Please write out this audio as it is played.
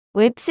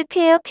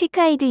웹스퀘어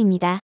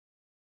퀵가이드입니다.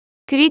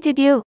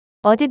 그리드뷰,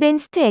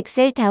 어드밴스트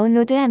엑셀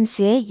다운로드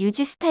함수의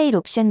유즈 스타일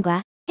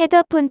옵션과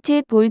헤더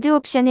폰트 볼드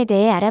옵션에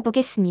대해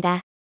알아보겠습니다.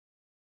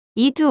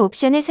 이 두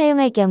옵션을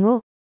사용할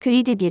경우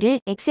그리드뷰를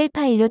엑셀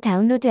파일로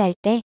다운로드할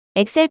때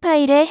엑셀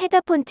파일의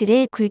헤더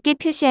폰트를 굵게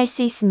표시할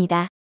수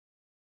있습니다.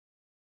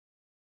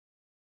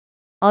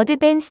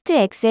 어드밴스트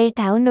엑셀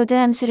다운로드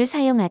함수를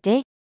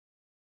사용하되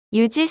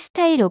유즈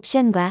스타일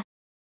옵션과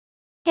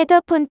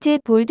헤더 폰트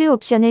볼드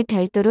옵션을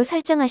별도로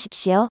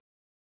설정하십시오.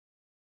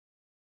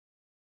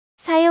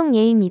 사용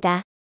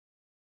예입니다.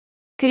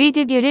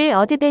 그리드뷰를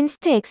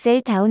어드밴스트 엑셀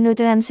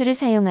다운로드 함수를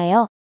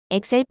사용하여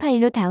엑셀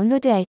파일로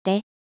다운로드할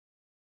때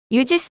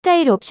유즈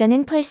스타일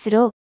옵션은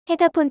펄스로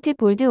헤더 폰트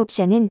볼드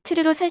옵션은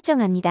true로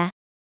설정합니다.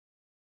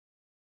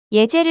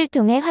 예제를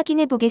통해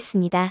확인해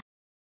보겠습니다.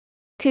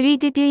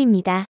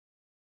 그리드뷰입니다.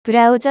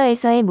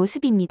 브라우저에서의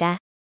모습입니다.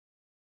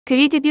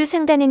 그리드뷰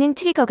상단에는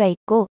트리거가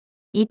있고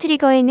이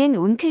트리거에는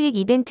온클릭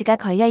이벤트가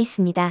걸려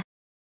있습니다.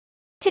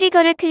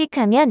 트리거를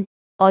클릭하면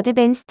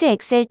어드밴스트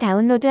엑셀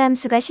다운로드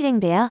함수가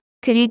실행되어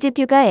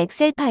그리드뷰가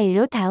엑셀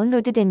파일로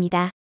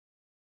다운로드됩니다.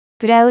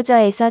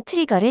 브라우저에서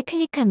트리거를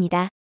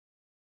클릭합니다.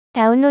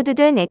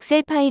 다운로드된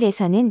엑셀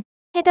파일에서는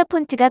헤더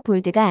폰트가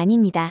볼드가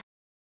아닙니다.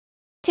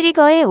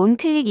 트리거의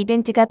온클릭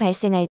이벤트가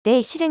발생할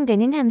때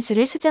실행되는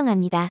함수를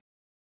수정합니다.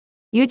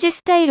 유즈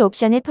스타일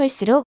옵션을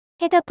펄스로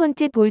헤더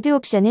폰트 볼드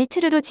옵션을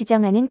true로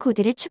지정하는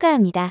코드를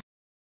추가합니다.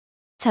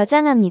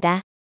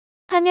 저장합니다.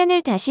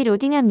 화면을 다시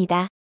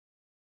로딩합니다.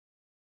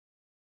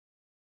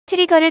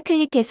 트리거를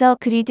클릭해서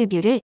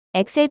그리드뷰를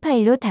엑셀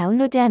파일로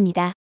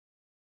다운로드합니다.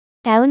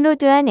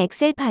 다운로드한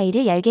엑셀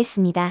파일을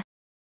열겠습니다.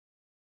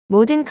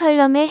 모든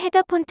컬럼의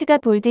헤더 폰트가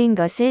볼드인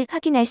것을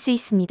확인할 수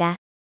있습니다.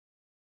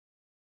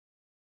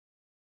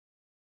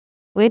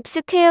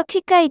 웹스퀘어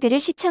퀵가이드를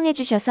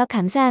시청해주셔서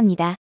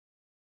감사합니다.